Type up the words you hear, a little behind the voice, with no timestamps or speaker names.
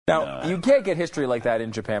Now, you can't get history like that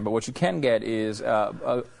in Japan, but what you can get is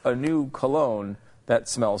a new cologne that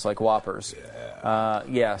smells like Whoppers. Yeah.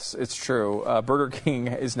 Yes, it's true. Burger King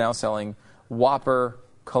is now selling Whopper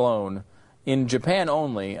cologne in Japan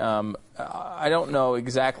only. I don't know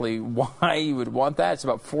exactly why you would want that. It's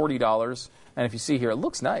about $40. And if you see here, it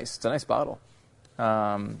looks nice. It's a nice bottle.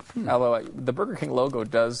 Although the Burger King logo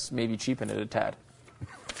does maybe cheapen it a tad.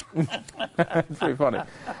 It's pretty funny.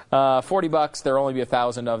 $40. There'll only be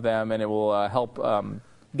 1,000 of them, and it will help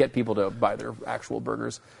get people to buy their actual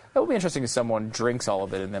burgers. It will be interesting if someone drinks all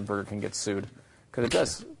of it and then Burger King gets sued, because it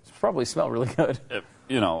does probably smell really good.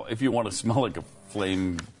 If you want to smell like a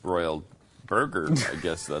flame broiled burger, I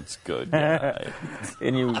guess that's good. Yeah.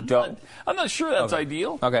 And you don't? I'm not sure that's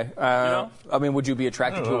ideal. Okay. I mean, would you be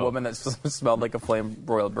attracted to a woman that smelled like a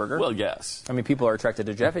flame-broiled burger? Well, yes. I mean, people are attracted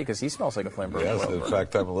to Jeffy because he smells like a flame-broiled burger. Yes, in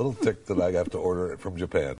fact, I'm a little ticked that I have to order it from Japan.